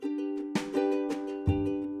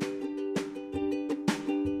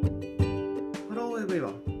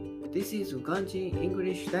This is Uganji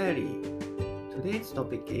English Diary. Today's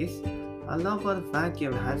topic is A robot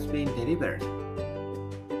vacuum has been delivered.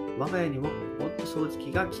 我が家にもロボット掃除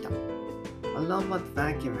機が来た。A robot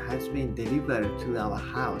vacuum has been delivered to our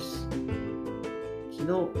house.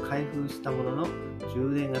 昨日開封したものの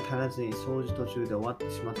充電が足らずに掃除途中で終わっ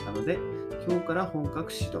てしまったので、今日から本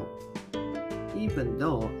格始動。Even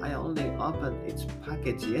though I only opened its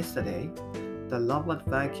package yesterday, the robot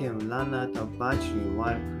vacuum ran out of battery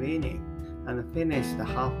while cleaning and finished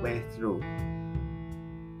halfway through.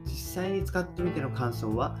 実際に使ってみての感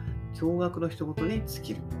想は驚愕の一言に尽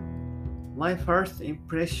きる。My first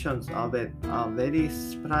impressions of it are very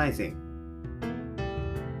surprising.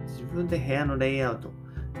 自分で部屋のレイアウト、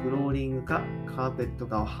フローリングかカーペット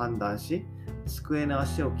かを判断し、机の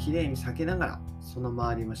足をきれいに避けながら、その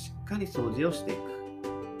周りもしっかり掃除をしていく。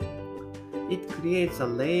It creates a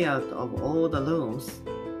layout of all the rooms,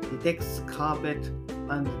 detects carpet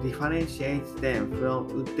and differentiates them from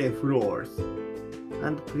wooden floors,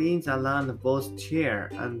 and cleans around both chair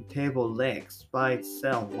and table legs by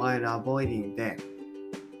itself while avoiding them.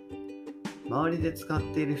 周りで使っ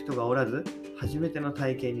ている人がおらず、初めての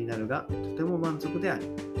体験になるが、とても満足である。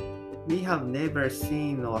We have never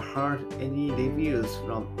seen or heard any reviews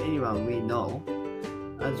from anyone we know,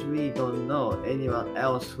 as we don't know anyone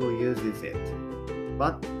else who uses it,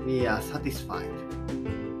 but we are satisfied.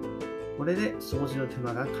 これで掃除の手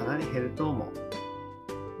間がかなり減ると思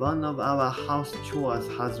う。One of our house chores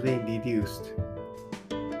has been reduced.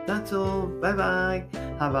 That's all. Bye bye.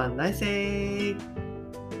 Have a nice day.